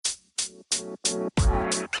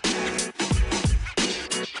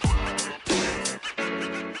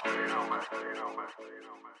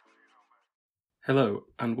Hello,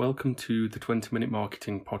 and welcome to the 20-Minute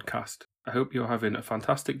Marketing Podcast. I hope you're having a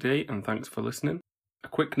fantastic day, and thanks for listening. A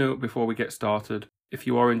quick note before we get started. If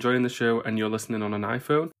you are enjoying the show and you're listening on an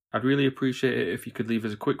iPhone, I'd really appreciate it if you could leave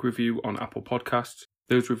us a quick review on Apple Podcasts.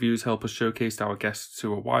 Those reviews help us showcase our guests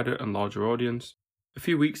to a wider and larger audience. A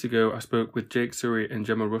few weeks ago, I spoke with Jake Surrey and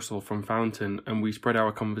Gemma Russell from Fountain, and we spread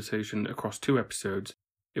our conversation across 2 episodes.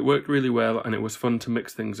 It worked really well, and it was fun to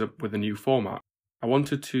mix things up with a new format. I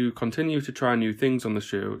wanted to continue to try new things on the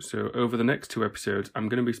show, so over the next 2 episodes, I'm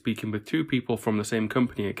going to be speaking with 2 people from the same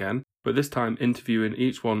company again, but this time interviewing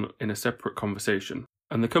each one in a separate conversation.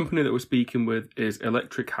 And the company that we're speaking with is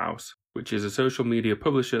Electric House, which is a social media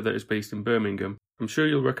publisher that is based in Birmingham. I'm sure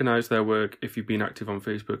you'll recognise their work if you've been active on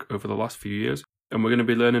Facebook over the last few years, and we're going to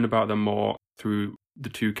be learning about them more through the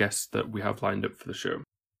 2 guests that we have lined up for the show.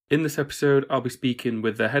 In this episode, I'll be speaking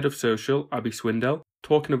with the head of social, Abby Swindell,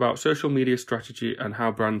 talking about social media strategy and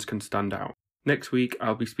how brands can stand out. Next week,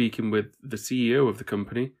 I'll be speaking with the CEO of the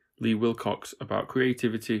company, Lee Wilcox, about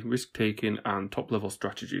creativity, risk-taking and top-level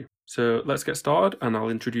strategy. So let's get started and I'll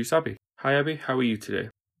introduce Abby. Hi Abby, how are you today?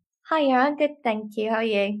 Hi, I'm good, thank you. How are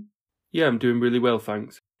you? Yeah, I'm doing really well,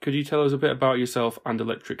 thanks. Could you tell us a bit about yourself and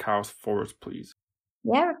Electric House for us, please?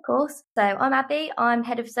 Yeah, of course. So I'm Abby. I'm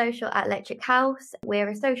head of social at Electric House. We're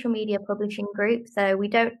a social media publishing group, so we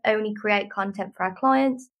don't only create content for our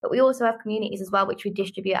clients, but we also have communities as well, which we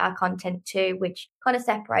distribute our content to, which kind of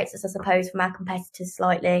separates us, I suppose, from our competitors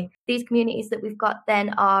slightly. These communities that we've got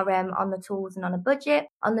then are On the Tools and On a Budget.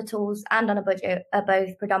 On the Tools and On a Budget are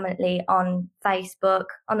both predominantly on Facebook,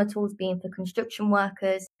 On the Tools being for construction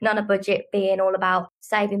workers, and On a Budget being all about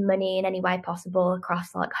saving money in any way possible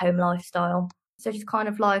across like home lifestyle. So just kind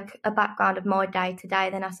of like a background of my day to day,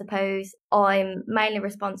 then I suppose I'm mainly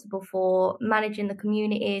responsible for managing the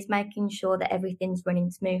communities, making sure that everything's running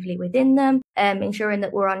smoothly within them, ensuring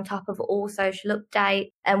that we're on top of all social updates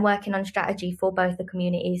and working on strategy for both the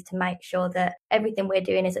communities to make sure that everything we're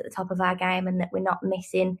doing is at the top of our game and that we're not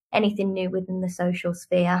missing anything new within the social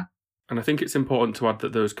sphere. And I think it's important to add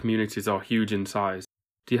that those communities are huge in size.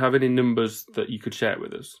 Do you have any numbers that you could share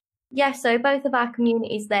with us? Yeah, so both of our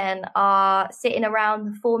communities then are sitting around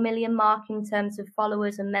the 4 million mark in terms of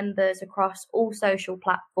followers and members across all social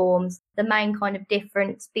platforms. The main kind of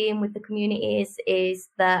difference being with the communities is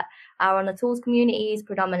that our On the Tools community is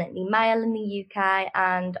predominantly male in the UK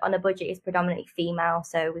and On a Budget is predominantly female.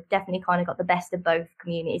 So we've definitely kind of got the best of both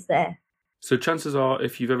communities there. So chances are,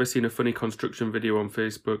 if you've ever seen a funny construction video on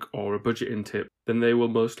Facebook or a budgeting tip, then they will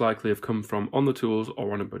most likely have come from On the Tools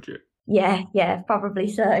or On a Budget. Yeah, probably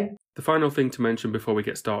so. The final thing to mention before we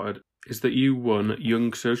get started is that you won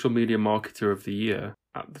Young Social Media Marketer of the Year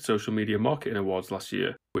at the Social Media Marketing Awards last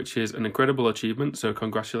year, which is an incredible achievement, so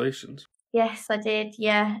congratulations. Yes, I did,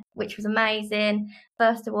 yeah, which was amazing.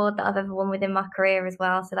 First award that I've ever won within my career as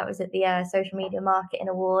well. So that was at the Social Media Marketing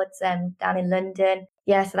Awards down in London.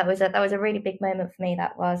 Yeah, so that was a really big moment for me.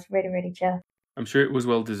 That was really chuffed. I'm sure it was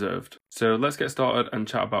well deserved. So let's get started and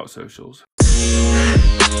chat about socials.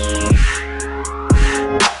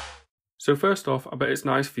 So first off, I bet it's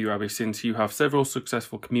nice for you, Abby, since you have several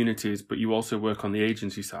successful communities, but you also work on the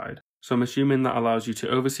agency side. So I'm assuming that allows you to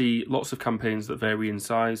oversee lots of campaigns that vary in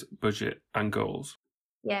size, budget, and goals.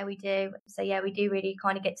 Yeah, we do. So yeah, we do really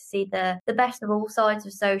kind of get to see the best of all sides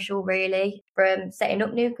of social, really, from setting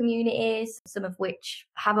up new communities, some of which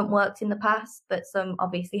haven't worked in the past, but some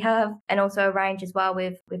obviously have, and also a range as well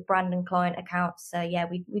with brand and client accounts. So yeah,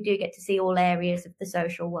 we do get to see all areas of the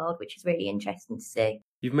social world, which is really interesting to see.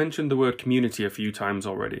 You've mentioned the word community a few times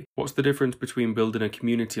already. What's the difference between building a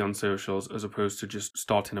community on socials as opposed to just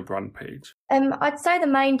starting a brand page? I'd say the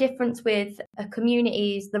main difference with a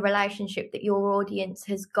community is the relationship that your audience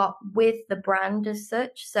has got with the brand as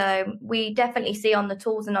such. So we definitely see On the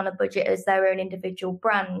Tools and On a Budget as their own individual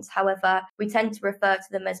brands. However, we tend to refer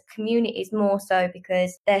to them as communities more so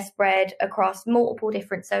because they're spread across multiple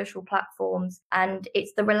different social platforms, and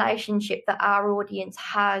it's the relationship that our audience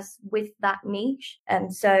has with that niche.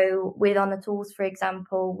 So with On the Tools, for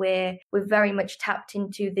example, we're very much tapped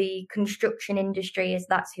into the construction industry, as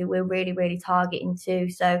that's who we're really targeting to.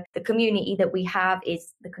 So the community that we have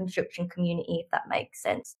is the construction community, if that makes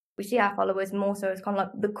sense. We see our followers more so as kind of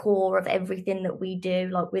like the core of everything that we do.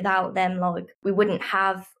 Like without them, like we wouldn't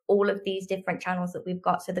have all of these different channels that we've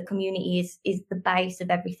got. So the community is the base of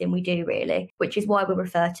everything we do, really, which is why we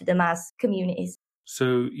refer to them as communities.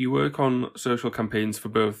 So you work on social campaigns for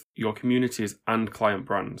both your communities and client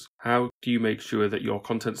brands. How do you make sure that your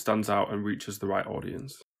content stands out and reaches the right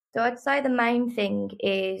audience? So I'd say the main thing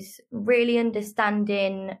is really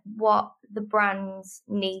understanding what the brand's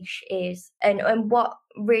niche is and what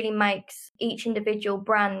really makes each individual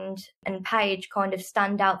brand and page kind of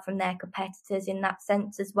stand out from their competitors in that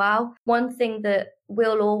sense as well. One thing that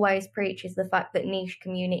we'll always preach is the fact that niche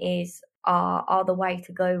communities are the way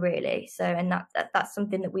to go, really. So, and that's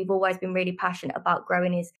something that we've always been really passionate about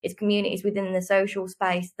growing is communities within the social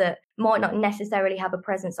space that might not necessarily have a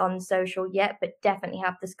presence on social yet, but definitely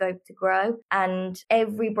have the scope to grow. And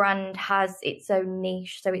every brand has its own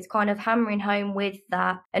niche. So it's kind of hammering home with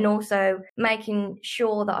that and also making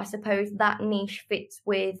sure that I suppose that niche fits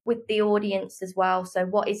with the audience as well. So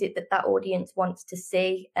what is it that audience wants to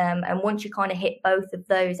see? And once you kind of hit both of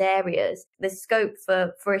those areas, there's scope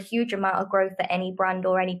for a huge amount of growth for any brand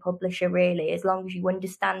or any publisher, really, as long as you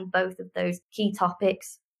understand both of those key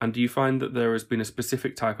topics. And do you find that there has been a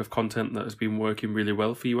specific type of content that has been working really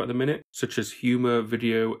well for you at the minute, such as humour,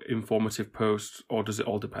 video, informative posts, or does it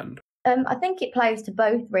all depend? I think it plays to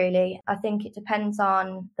both, really. I think it depends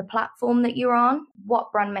on the platform that you're on,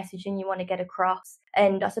 what brand messaging you want to get across,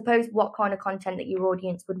 and I suppose what kind of content that your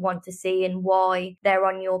audience would want to see and why they're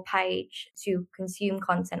on your page to consume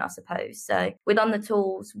content, I suppose. So with On The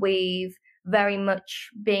Tools, we've very much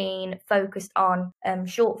been focused on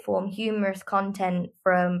short form humorous content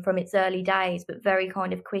from its early days, but very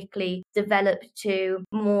kind of quickly developed to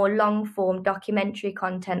more long form documentary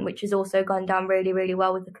content, which has also gone down really, really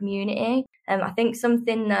well with the community. I think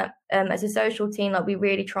something that as a social team, like we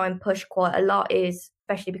really try and push quite a lot is,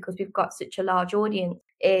 especially because we've got such a large audience,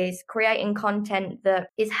 is creating content that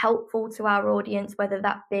is helpful to our audience, whether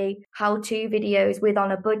that be how-to videos with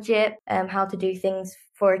on a budget, how to do things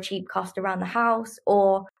for a cheap cost around the house,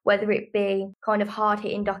 or whether it be kind of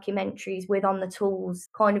hard-hitting documentaries with On The Tools,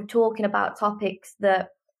 kind of talking about topics that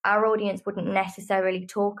our audience wouldn't necessarily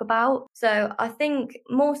talk about. So I think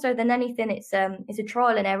more so than anything, it's a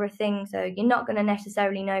trial and error thing. So you're not going to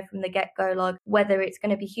necessarily know from the get-go, like whether it's going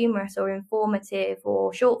to be humorous or informative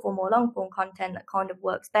or short form or long form content that kind of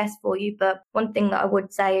works best for you. But one thing that I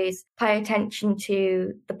would say is pay attention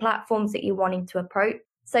to the platforms that you're wanting to approach.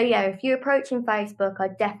 So yeah, if you're approaching Facebook,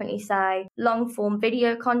 I'd definitely say long form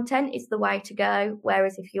video content is the way to go.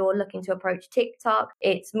 Whereas if you're looking to approach TikTok,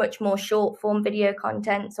 it's much more short form video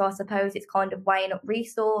content. So I suppose it's kind of weighing up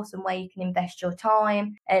resource and where you can invest your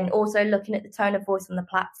time, and also looking at the tone of voice on the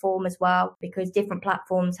platform as well, because different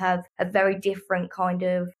platforms have a very different kind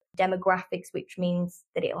of demographics, which means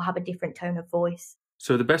that it'll have a different tone of voice.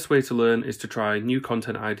 So the best way to learn is to try new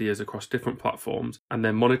content ideas across different platforms and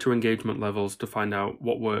then monitor engagement levels to find out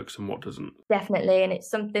what works and what doesn't. Definitely, and it's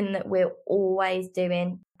something that we're always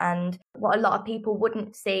doing. And what a lot of people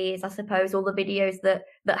wouldn't see is, I suppose, all the videos that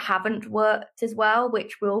haven't worked as well,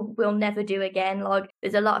 which we'll never do again. Like,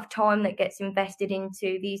 there's a lot of time that gets invested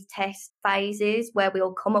into these test phases where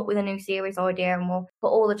we'll come up with a new series idea and we'll put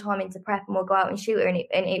all the time into prep and we'll go out and shoot it,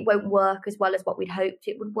 and it won't work as well as what we'd hoped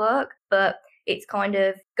it would work. But it's kind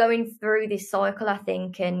of going through this cycle, I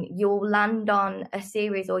think, and you'll land on a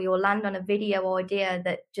series or you'll land on a video idea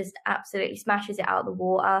that just absolutely smashes it out of the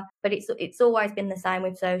water. But it's always been the same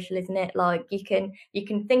with social, isn't it? Like you can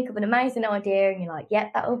think of an amazing idea and you're like, yeah,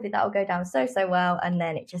 that'll go down so well, and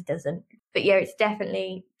then it just doesn't. But yeah, it's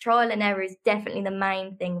definitely trial and error is definitely the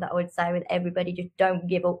main thing that I would say with everybody. Just don't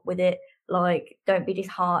give up with it. Like, don't be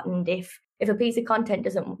disheartened if a piece of content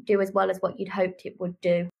doesn't do as well as what you'd hoped it would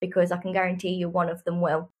do, because I can guarantee you one of them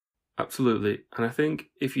will. Absolutely. And I think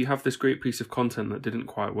if you have this great piece of content that didn't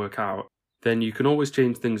quite work out, then you can always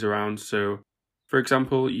change things around. So, for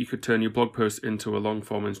example, you could turn your blog post into a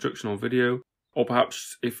long-form instructional video, or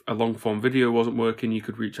perhaps if a long-form video wasn't working, you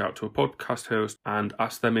could reach out to a podcast host and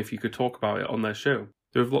ask them if you could talk about it on their show.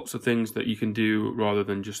 There are lots of things that you can do rather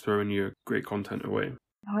than just throwing your great content away.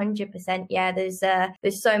 100%. Yeah,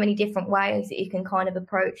 there's so many different ways that you can kind of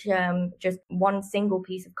approach just one single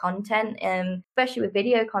piece of content, especially with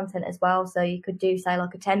video content as well. So you could do, say,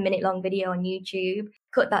 like a 10-minute long video on YouTube,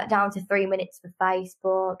 cut that down to 3 minutes for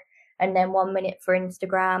Facebook, and then 1 minute for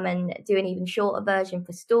Instagram, and do an even shorter version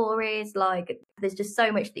for stories. Like, there's just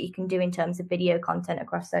so much that you can do in terms of video content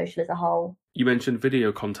across social as a whole. You mentioned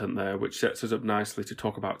video content there, which sets us up nicely to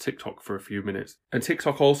talk about TikTok for a few minutes. And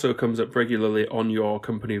TikTok also comes up regularly on your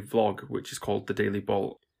company vlog, which is called The Daily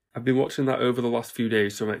Bolt. I've been watching that over the last few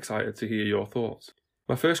days, so I'm excited to hear your thoughts.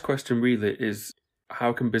 My first question really is,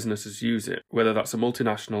 how can businesses use it, whether that's a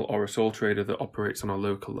multinational or a sole trader that operates on a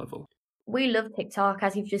local level? We love TikTok,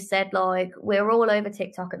 as you've just said. Like, we're all over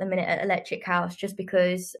TikTok at the minute at Electric House, just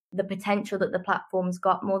because the potential that the platform's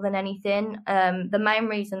got more than anything. The main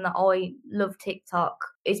reason that I love TikTok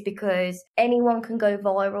is because anyone can go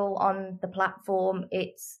viral on the platform.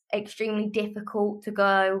 It's extremely difficult to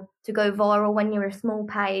go viral when you're a small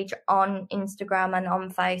page on Instagram and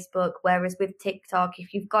on Facebook, whereas with TikTok,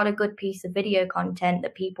 if you've got a good piece of video content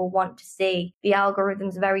that people want to see, the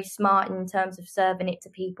algorithm's very smart in terms of serving it to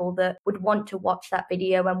people that would want to watch that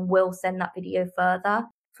video and will send that video further.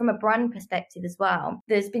 From a brand perspective as well,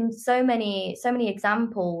 there's been so many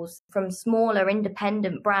examples from smaller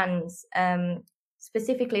independent brands,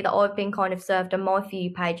 specifically that I've been kind of served on my For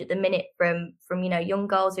You page at the minute from young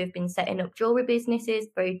girls who've been setting up jewelry businesses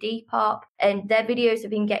through Depop, and their videos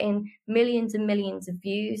have been getting millions and millions of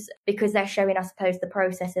views because they're showing, I suppose, the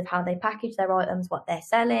process of how they package their items, what they're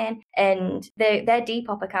selling, and their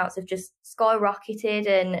Depop accounts have just skyrocketed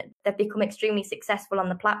and they've become extremely successful on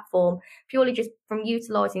the platform purely just from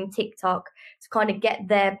utilising TikTok to kind of get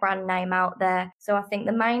their brand name out there. So I think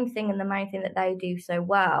the main thing that they do so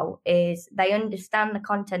well is they understand the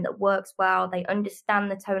content that works well. They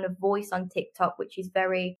understand the tone of voice on TikTok, which is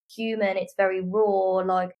very human. It's very raw.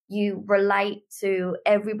 Like, you relate to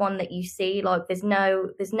everyone that you see. Like, there's no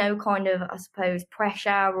kind of, I suppose,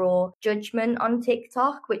 pressure or judgment on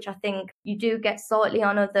TikTok, which I think you do get slightly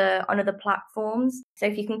on other platforms. So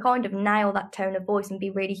if you can kind of nail that tone of voice and be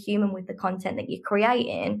really human with the content that you're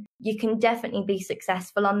creating, you can definitely be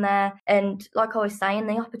successful on there. And like I was saying,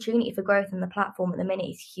 the opportunity for growth on the platform at the minute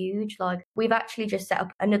is huge. Like, we've actually just set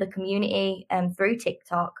up another community through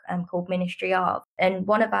TikTok called Ministry of, and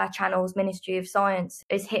one of our channels, Ministry of Science,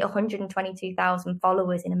 has hit 122,000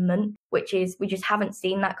 followers in a month, which is, we just haven't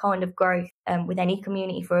seen that kind of growth with any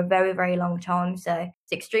community for a very, very long time. So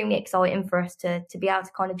it's extremely exciting for us to be able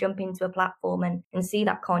to kind of jump into a platform and see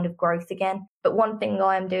that kind of growth again. But one thing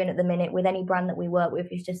I am doing at the minute with any brand that we work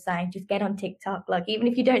with is just saying, just get on TikTok. Like, even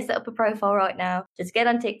if you don't set up a profile right now, just get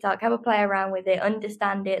on TikTok, have a play around with it,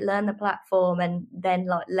 understand it, learn the platform, and then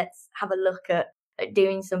let's have a look at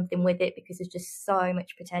doing something with it, because there's just so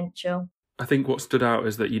much potential. I think what stood out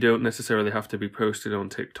is that you don't necessarily have to be posted on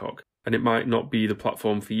TikTok, and it might not be the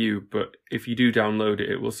platform for you, but if you do download it,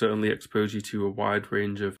 it will certainly expose you to a wide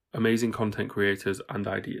range of amazing content creators and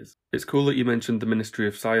ideas. It's cool that you mentioned the Ministry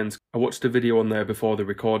of Science. I watched a video on there before the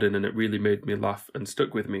recording and it really made me laugh and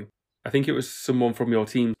stuck with me. I think it was someone from your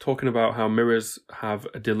team talking about how mirrors have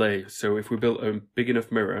a delay, so if we built a big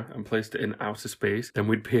enough mirror and placed it in outer space, then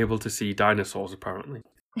we'd be able to see dinosaurs, apparently.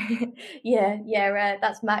 Yeah,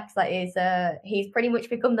 that's Max. That is, he's pretty much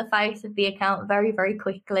become the face of the account very, very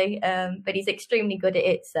quickly. But he's extremely good at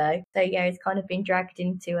it. So yeah, he's kind of been dragged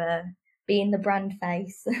into being the brand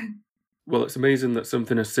face. Well, it's amazing that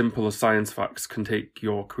something as simple as science facts can take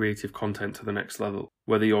your creative content to the next level,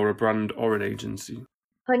 whether you're a brand or an agency.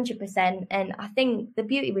 100%. And I think the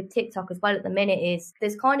beauty with TikTok as well at the minute is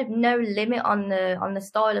there's kind of no limit on the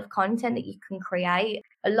style of content that you can create.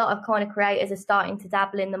 A lot of kind of creators are starting to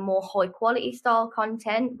dabble in the more high quality style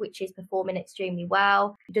content, which is performing extremely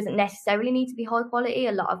well. It doesn't necessarily need to be high quality.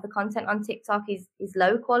 A lot of the content on TikTok is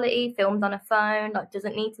low quality, filmed on a phone, like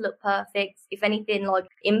doesn't need to look perfect. If anything, like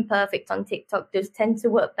imperfect on TikTok does tend to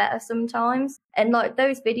work better sometimes. And like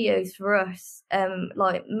those videos for us,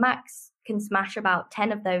 like Max can smash about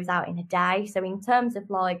 10 of those out in a day. So in terms of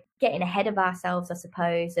like getting ahead of ourselves, I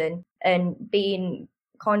suppose, and being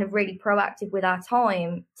kind of really proactive with our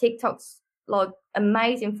time, TikTok's like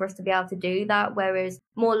amazing for us to be able to do that. Whereas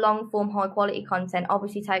more long form, high quality content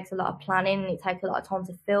obviously takes a lot of planning, and it takes a lot of time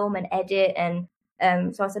to film and edit.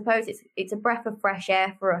 And so I suppose it's a breath of fresh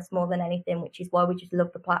air for us more than anything, which is why we just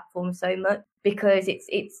love the platform so much, because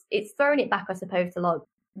it's throwing it back, I suppose, to like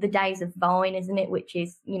the days of Vine, isn't it? Which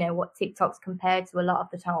is, you know, what TikTok's compared to a lot of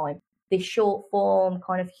the time. This short form,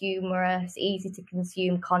 kind of humorous, easy to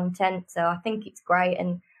consume content. So I think it's great,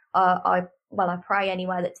 and I pray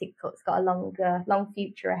anyway that TikTok's got a long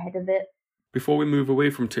future ahead of it. Before we move away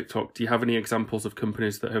from TikTok, do you have any examples of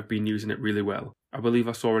companies that have been using it really well? I believe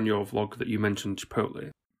I saw in your vlog that you mentioned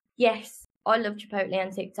Chipotle. Yes, I love Chipotle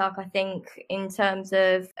on TikTok. I think in terms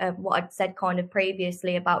of what I'd said kind of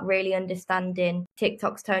previously about really understanding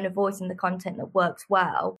TikTok's tone of voice and the content that works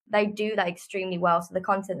well, they do that extremely well. So the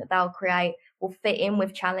content that they'll create will fit in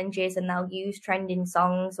with challenges, and they'll use trending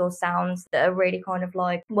songs or sounds that are really kind of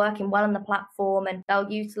like working well on the platform, and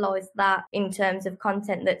they'll utilize that in terms of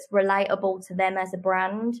content that's relatable to them as a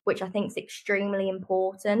brand, which I think is extremely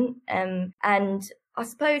important. And I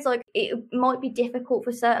suppose like it might be difficult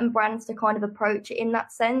for certain brands to kind of approach it in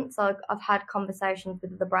that sense. Like I've had conversations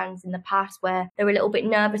with other brands in the past where they're a little bit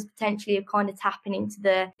nervous potentially of kind of tapping into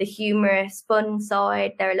the humorous, fun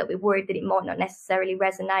side. They're a little bit worried that it might not necessarily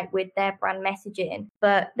resonate with their brand messaging,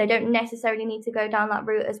 but they don't necessarily need to go down that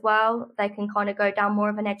route as well. They can kind of go down more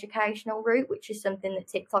of an educational route, which is something that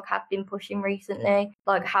TikTok have been pushing recently,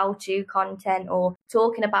 like how-to content or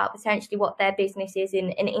talking about potentially what their business is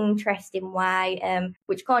in an interesting way,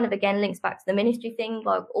 which kind of again links back to the ministry thing.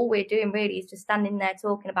 Like all we're doing really is just standing there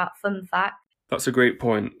talking about fun facts. That's a great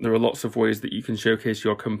point. There are lots of ways that you can showcase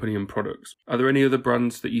your company and products. Are there any other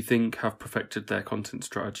brands that you think have perfected their content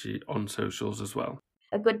strategy on socials as well?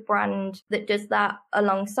 A good brand that does that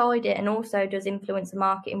alongside it and also does influencer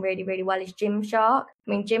marketing really, really well is Gymshark. I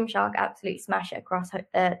mean, Gymshark absolutely smash it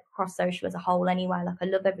across social as a whole anyway. Like I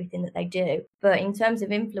love everything that they do. But in terms of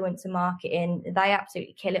influencer marketing, they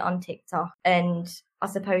absolutely kill it on TikTok. And I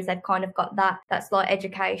suppose they've kind of got that slight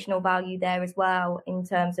educational value there as well in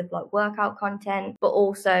terms of like workout content, but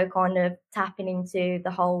also kind of tapping into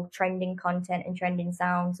the whole trending content and trending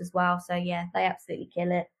sounds as well. So yeah, they absolutely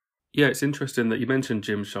kill it. Yeah, it's interesting that you mentioned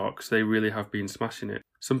Gymshark because they really have been smashing it.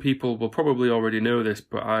 Some people will probably already know this,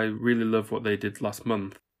 but I really love what they did last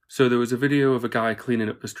month. So there was a video of a guy cleaning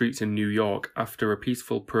up the streets in New York after a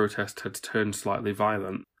peaceful protest had turned slightly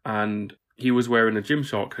violent, and he was wearing a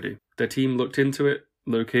Gymshark hoodie. Their team looked into it,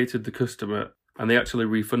 located the customer, and they actually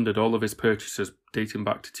refunded all of his purchases dating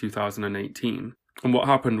back to 2018. And what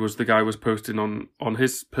happened was the guy was posting on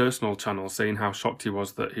his personal channel saying how shocked he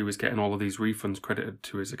was that he was getting all of these refunds credited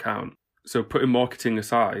to his account. So putting marketing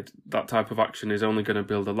aside, that type of action is only going to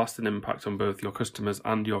build a lasting impact on both your customers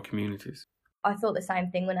and your communities. I thought the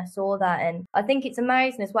same thing when I saw that, and I think it's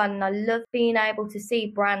amazing as well, and I love being able to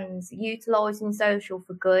see brands utilising social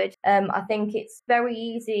for good. I think it's very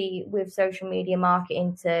easy with social media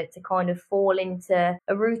marketing to kind of fall into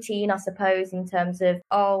a routine, I suppose, in terms of,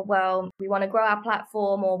 oh, well, we want to grow our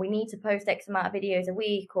platform or we need to post X amount of videos a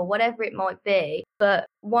week or whatever it might be. But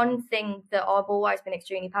one thing that I've always been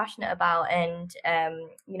extremely passionate about and,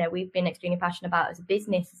 we've been extremely passionate about as a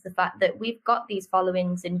business is the fact that we've got these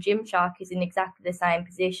followings, and Gymshark is in exactly the same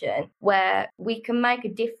position where we can make a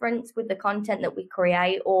difference with the content that we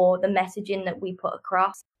create or the messaging that we put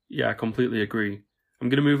across. Yeah, I completely agree. I'm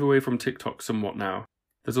going to move away from TikTok somewhat now.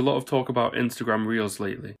 There's a lot of talk about Instagram Reels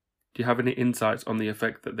lately. Do you have any insights on the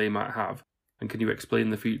effect that they might have? And can you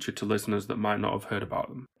explain the feature to listeners that might not have heard about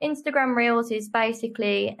them? Instagram Reels is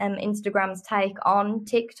basically Instagram's take on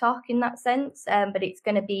TikTok in that sense, but it's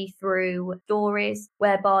going to be through stories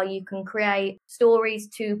whereby you can create stories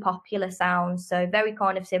to popular sounds. So very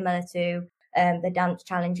kind of similar to the dance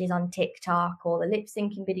challenges on TikTok or the lip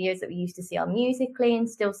syncing videos that we used to see on Musical.ly and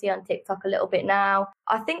still see on TikTok a little bit now.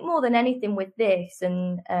 I think more than anything with this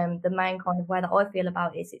and the main kind of way that I feel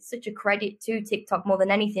about it is it's such a credit to TikTok more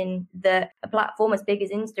than anything that a platform as big as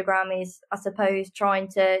Instagram is, I suppose, trying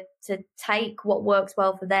to take what works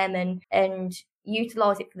well for them and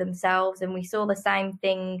utilize it for themselves. And we saw the same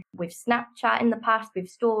thing with Snapchat in the past with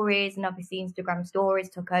stories, and obviously Instagram stories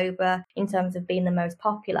took over in terms of being the most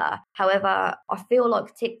popular. However, I feel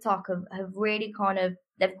like TikTok have really kind of,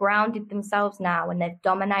 they've grounded themselves now and they've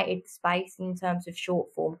dominated the space in terms of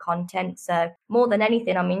short form content. So more than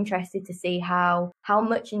anything, I'm interested to see how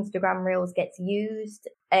much Instagram Reels gets used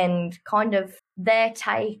and kind of their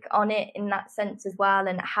take on it in that sense as well,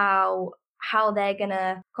 and how they're going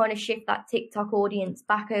to kind of shift that TikTok audience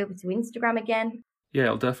back over to Instagram again. Yeah,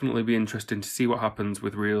 it'll definitely be interesting to see what happens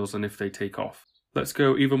with Reels and if they take off. Let's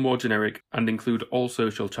go even more generic and include all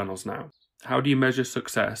social channels now. How do you measure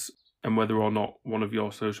success and whether or not one of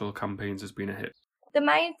your social campaigns has been a hit? The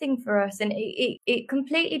main thing for us, and it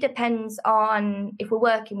completely depends on if we're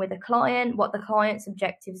working with a client, what the client's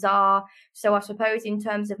objectives are. So I suppose in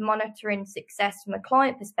terms of monitoring success from a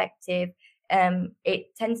client perspective,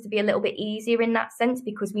 it tends to be a little bit easier in that sense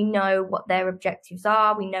because we know what their objectives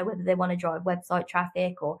are. We know whether they want to drive website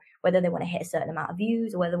traffic or whether they want to hit a certain amount of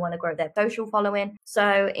views or whether they want to grow their social following.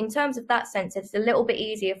 So in terms of that sense, it's a little bit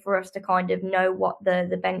easier for us to kind of know what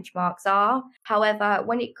the benchmarks are. However,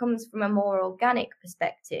 when it comes from a more organic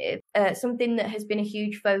perspective, something that has been a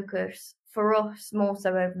huge focus for us more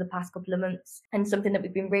so over the past couple of months, and something that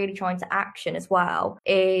we've been really trying to action as well,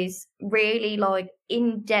 is really like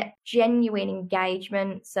in-depth, genuine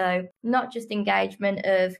engagement. So not just engagement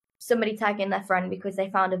of somebody tagging their friend because they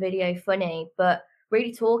found a video funny, but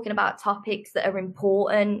really talking about topics that are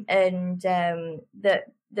important and that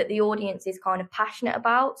the audience is kind of passionate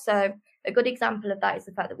about. So a good example of that is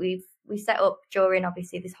the fact that we've we set up during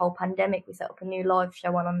obviously this whole pandemic, we set up a new live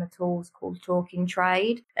show on the tools called Talking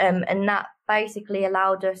Trade. And that basically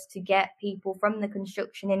allowed us to get people from the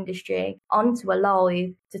construction industry onto a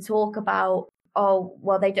live to talk about, oh,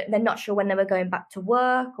 well, they're not sure when they were going back to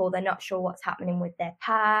work, or they're not sure what's happening with their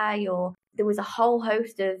pay, or there was a whole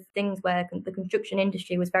host of things where the construction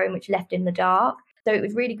industry was very much left in the dark. So it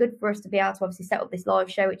was really good for us to be able to obviously set up this live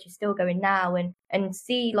show, which is still going now, and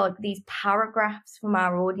see like these paragraphs from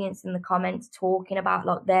our audience in the comments talking about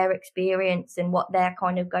like their experience and what they're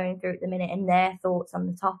kind of going through at the minute and their thoughts on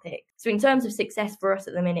the topic. So in terms of success for us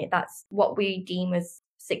at the minute, that's what we deem as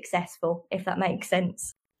successful, if that makes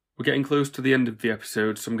sense. We're getting close to the end of the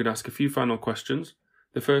episode, so I'm going to ask a few final questions.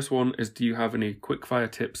 The first one is, do you have any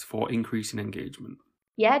quickfire tips for increasing engagement?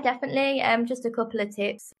 Yeah, definitely. Just a couple of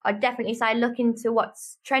tips. I'd definitely say look into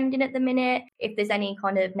what's trending at the minute. If there's any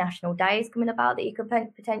kind of national days coming about that you could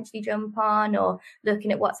potentially jump on, or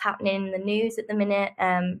looking at what's happening in the news at the minute,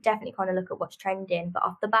 definitely kind of look at what's trending. But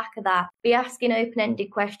off the back of that, be asking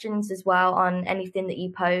open-ended questions as well on anything that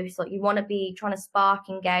you post. Like, you want to be trying to spark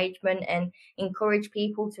engagement and encourage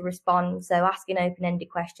people to respond. So asking open-ended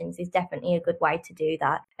questions is definitely a good way to do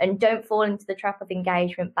that. And don't fall into the trap of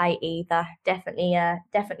engagement bait either.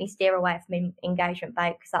 Definitely steer away from engagement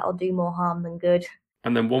bait, because that'll do more harm than good.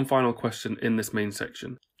 And then one final question in this main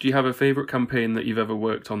section. Do you have a favourite campaign that you've ever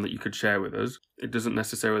worked on that you could share with us? It doesn't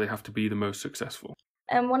necessarily have to be the most successful.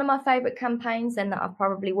 One of my favourite campaigns then that I've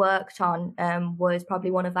probably worked on was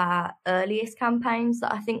probably one of our earliest campaigns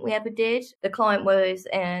that I think we ever did. The client was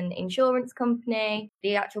an insurance company.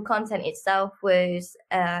 The actual content itself was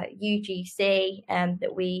UGC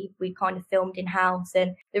that we kind of filmed in-house.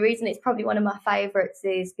 And the reason it's probably one of my favourites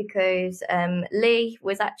is because Lee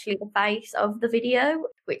was actually the face of the video,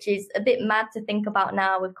 which is a bit mad to think about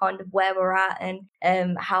now with kind of where we're at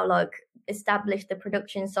and how like established the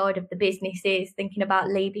production side of the business is. Thinking about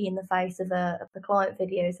Lee being the face of the client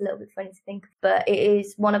video is a little bit funny to think, but it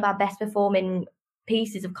is one of our best performing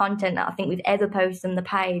pieces of content that I think we've ever posted on the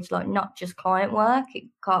page, like not just client work. It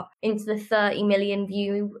got into the 30 million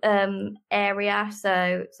view area,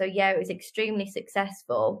 so yeah, it was extremely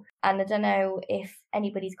successful. And I don't know if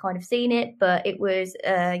anybody's kind of seen it, but it was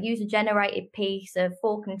a user generated piece of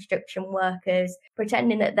 4 construction workers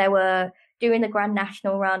pretending that they were doing the Grand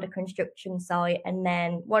National around a construction site, and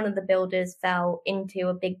then one of the builders fell into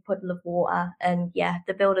a big puddle of water, and yeah,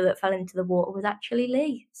 the builder that fell into the water was actually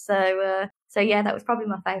Lee. So yeah, that was probably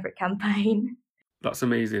my favourite campaign. That's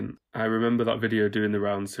amazing. I remember that video doing the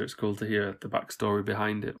rounds, so it's cool to hear the backstory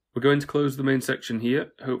behind it. We're going to close the main section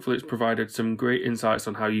here. Hopefully it's provided some great insights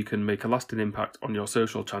on how you can make a lasting impact on your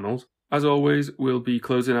social channels. As always, we'll be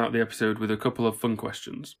closing out the episode with a couple of fun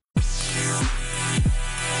questions.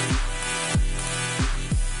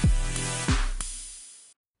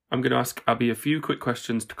 I'm going to ask Abby a few quick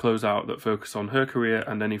questions to close out that focus on her career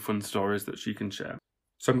and any fun stories that she can share.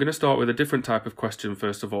 So I'm going to start with a different type of question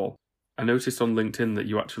first of all. I noticed on LinkedIn that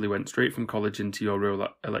you actually went straight from college into your role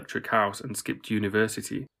at Electric House and skipped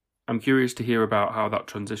university. I'm curious to hear about how that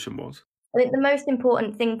transition was. I think the most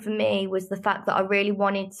important thing for me was the fact that I really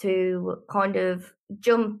wanted to kind of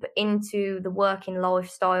jump into the working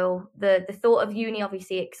lifestyle. The thought of uni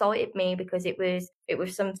obviously excited me because it was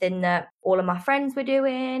something that all of my friends were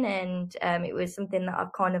doing, and it was something that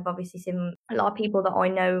I've kind of obviously seen a lot of people that I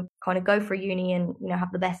know kind of go for uni and, you know,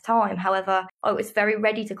 have the best time. However, I was very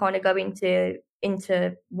ready to kind of go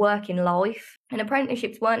into working life, and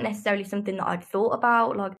apprenticeships weren't necessarily something that I'd thought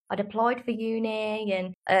about. Like, I'd applied for uni,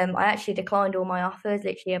 and I actually declined all my offers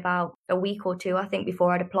literally about a week or two, I think,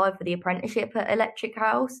 before I'd applied for the apprenticeship at Electric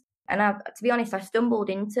House. And to be honest, I stumbled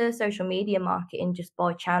into social media marketing just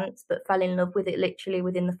by chance, but fell in love with it literally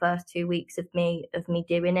within the first 2 weeks of me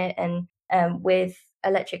doing it. And with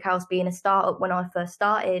Electric House being a startup when I first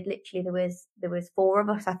started, literally there was 4 of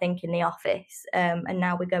us, I think, in the office, and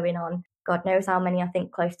now we're going on God knows how many, I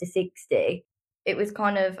think close to 60. It was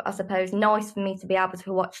kind of, I suppose, nice for me to be able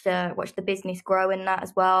to watch the business grow in that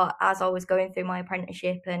as well as I was going through my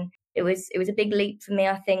apprenticeship. And it was a big leap for me,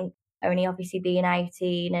 I think, only obviously being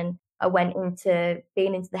 18, and I went into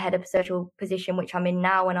being into the head of social position, which I'm in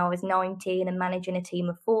now, when I was 19, and managing a team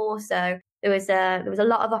of 4. So there was a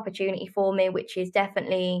lot of opportunity for me, which is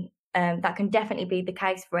definitely that can definitely be the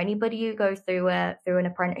case for anybody who goes through an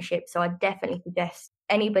apprenticeship. So I definitely suggest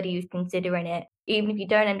anybody who's considering it, even if you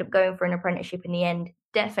don't end up going for an apprenticeship in the end,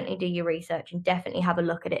 definitely do your research and definitely have a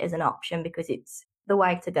look at it as an option, because it's the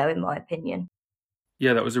way to go, in my opinion.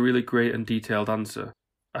 Yeah, that was a really great and detailed answer.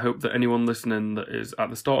 I hope that anyone listening that is at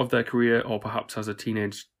the start of their career, or perhaps has a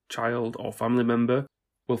teenage child or family member,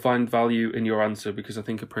 will find value in your answer, because I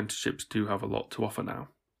think apprenticeships do have a lot to offer now.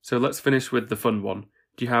 So let's finish with the fun one.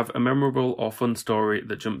 Do you have a memorable or fun story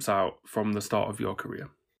that jumps out from the start of your career?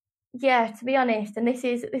 Yeah, to be honest, and this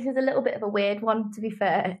is a little bit of a weird one, to be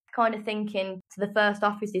fair. Kind of thinking to the first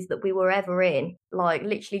offices that we were ever in, like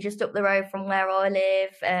literally just up the road from where I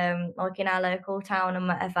live, like in our local town and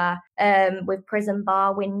whatever, with prison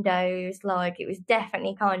bar windows. Like it was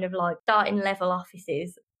definitely kind of like starting level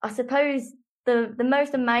offices. I suppose the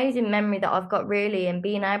most amazing memory that I've got really, and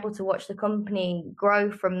being able to watch the company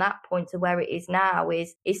grow from that point to where it is now,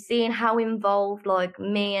 is seeing how involved like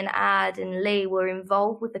me and Ad and Lee were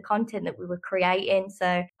involved with the content that we were creating.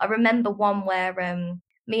 So I remember one where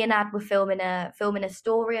me and Ad were filming a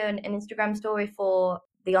story, an Instagram story for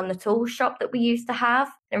the On the Tools shop that we used to have.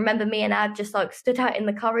 I remember me and Ad just like stood out in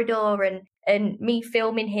the corridor and me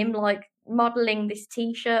filming him like modeling this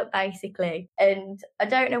t-shirt basically. And I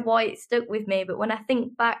don't know why it stuck with me, but when I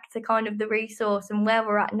think back to kind of the resource and where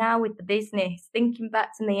we're at now with the business, thinking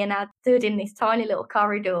back to me and Ad stood in this tiny little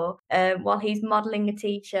corridor while he's modeling a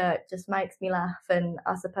t-shirt just makes me laugh. And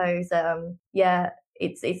I suppose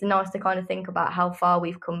it's nice to kind of think about how far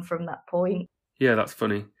we've come from that point. Yeah, that's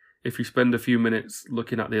funny. If you spend a few minutes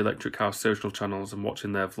looking at the Electric House social channels and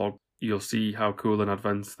watching their vlog, you'll see how cool and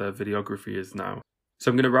advanced their videography is now. So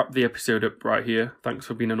I'm going to wrap the episode up right here. Thanks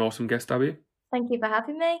for being an awesome guest, Abby. Thank you for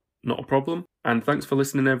having me. Not a problem. And thanks for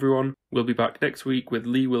listening, everyone. We'll be back next week with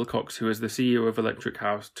Lee Wilcox, who is the CEO of Electric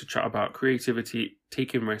House, to chat about creativity,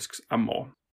 taking risks, and more.